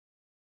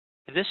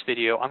In this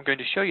video, I'm going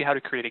to show you how to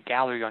create a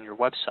gallery on your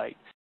website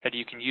that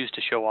you can use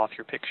to show off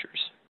your pictures.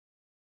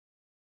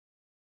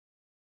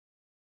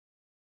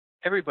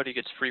 Everybody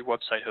gets free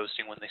website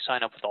hosting when they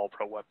sign up with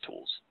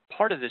AllProWebTools.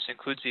 Part of this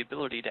includes the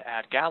ability to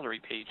add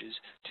gallery pages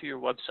to your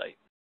website.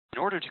 In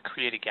order to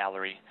create a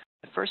gallery,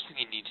 the first thing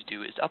you need to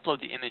do is upload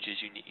the images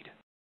you need.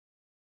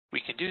 We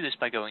can do this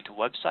by going to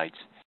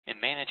Websites and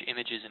Manage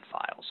Images and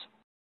Files.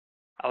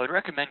 I would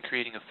recommend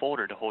creating a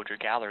folder to hold your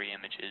gallery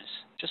images,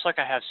 just like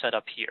I have set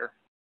up here.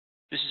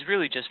 This is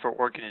really just for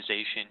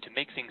organization to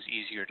make things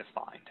easier to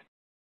find.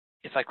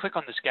 If I click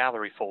on this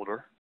gallery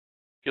folder,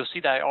 you'll see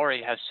that I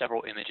already have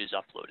several images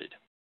uploaded.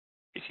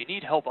 If you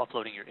need help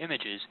uploading your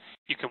images,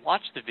 you can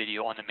watch the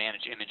video on the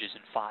Manage Images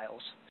and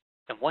Files.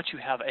 And once you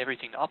have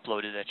everything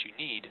uploaded that you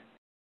need,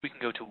 we can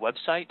go to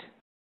Website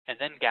and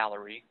then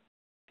Gallery,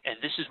 and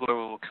this is where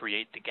we will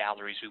create the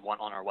galleries we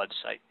want on our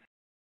website.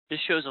 This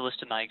shows a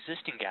list of my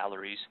existing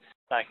galleries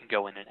that I can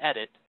go in and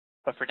edit,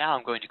 but for now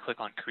I'm going to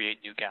click on Create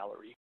New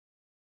Gallery.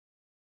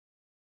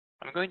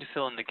 I'm going to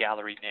fill in the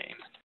gallery name.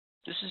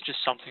 This is just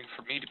something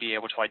for me to be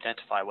able to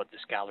identify what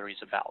this gallery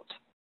is about.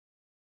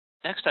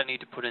 Next, I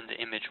need to put in the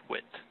image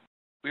width.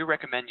 We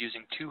recommend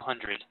using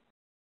 200.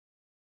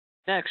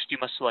 Next, you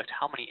must select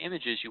how many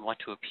images you want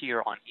to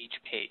appear on each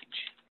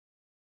page.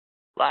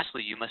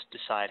 Lastly, you must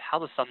decide how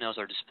the thumbnails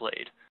are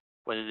displayed,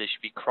 whether they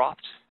should be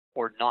cropped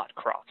or not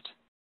cropped.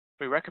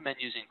 We recommend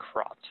using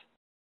cropped.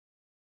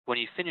 When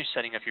you finish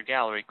setting up your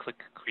gallery,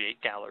 click Create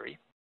Gallery,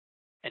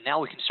 and now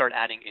we can start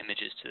adding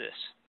images to this.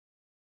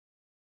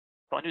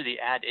 So under the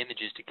Add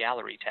Images to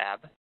Gallery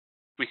tab,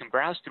 we can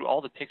browse through all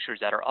the pictures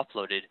that are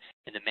uploaded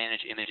in the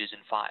Manage Images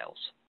and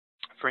Files.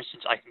 For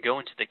instance, I can go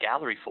into the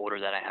gallery folder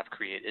that I have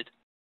created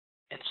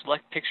and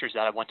select pictures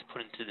that I want to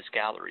put into this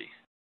gallery.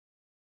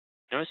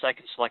 Notice I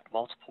can select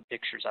multiple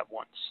pictures at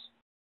once,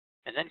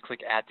 and then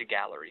click Add to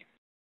Gallery.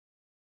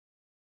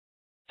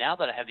 Now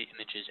that I have the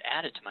images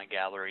added to my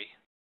gallery,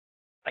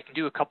 I can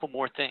do a couple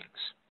more things.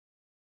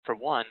 For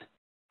one,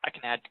 I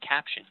can add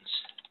captions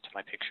to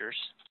my pictures,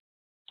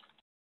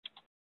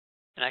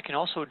 and I can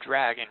also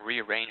drag and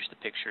rearrange the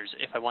pictures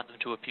if I want them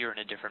to appear in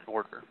a different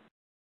order.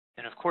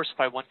 And of course, if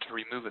I want to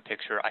remove a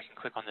picture, I can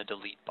click on the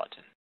Delete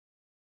button.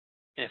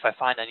 And if I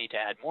find I need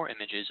to add more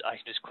images, I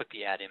can just click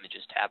the Add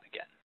Images tab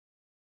again.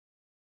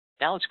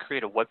 Now let's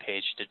create a web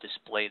page to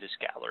display this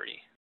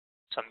gallery.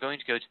 So I'm going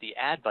to go to the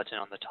Add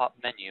button on the top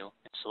menu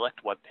and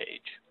select Web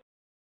Page.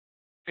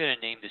 I'm going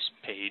to name this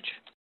page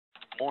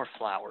More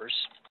Flowers.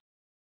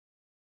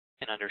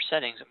 And under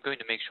Settings, I'm going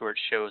to make sure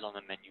it shows on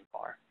the menu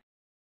bar.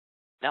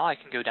 Now I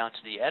can go down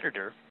to the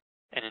editor,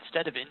 and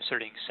instead of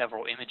inserting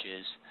several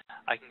images,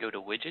 I can go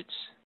to Widgets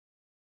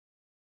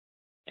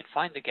and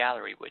find the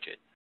Gallery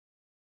widget.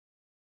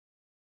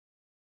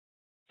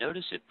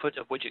 Notice it put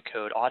a widget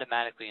code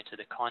automatically into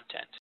the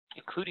content,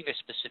 including a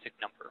specific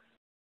number.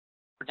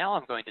 For now,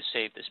 I'm going to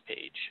save this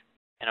page,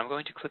 and I'm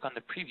going to click on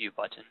the Preview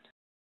button.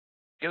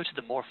 Go to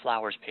the More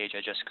Flowers page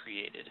I just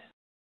created.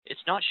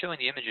 It's not showing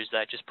the images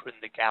that I just put in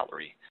the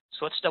gallery,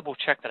 so let's double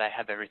check that I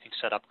have everything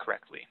set up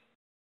correctly.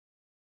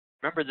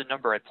 Remember the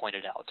number I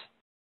pointed out.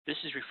 This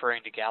is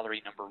referring to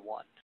gallery number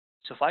 1.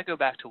 So if I go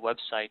back to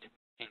Website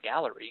and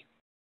Gallery,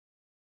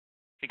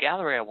 the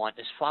gallery I want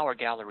is Flower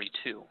Gallery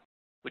 2,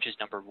 which is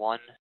number 1,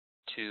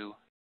 2,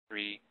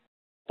 3,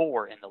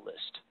 4 in the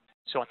list.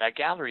 So on that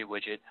gallery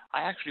widget,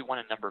 I actually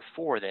want a number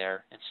 4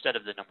 there instead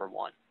of the number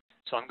 1.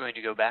 So I'm going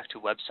to go back to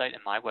Website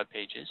and My Web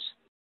Pages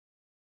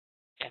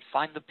and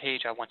find the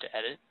page I want to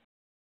edit.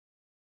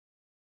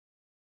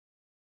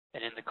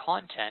 And in the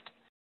content,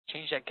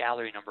 change that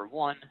gallery number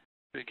 1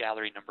 to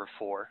gallery number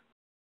 4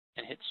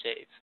 and hit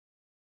Save.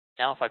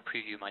 Now if I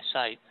preview my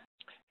site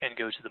and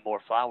go to the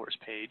More Flowers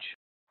page,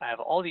 I have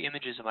all the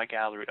images of my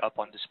gallery up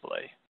on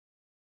display.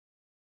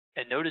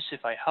 And notice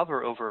if I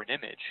hover over an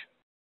image,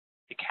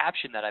 the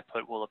caption that I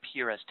put will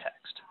appear as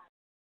text.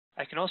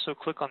 I can also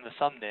click on the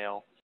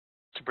thumbnail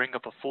to bring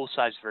up a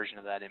full-size version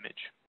of that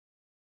image.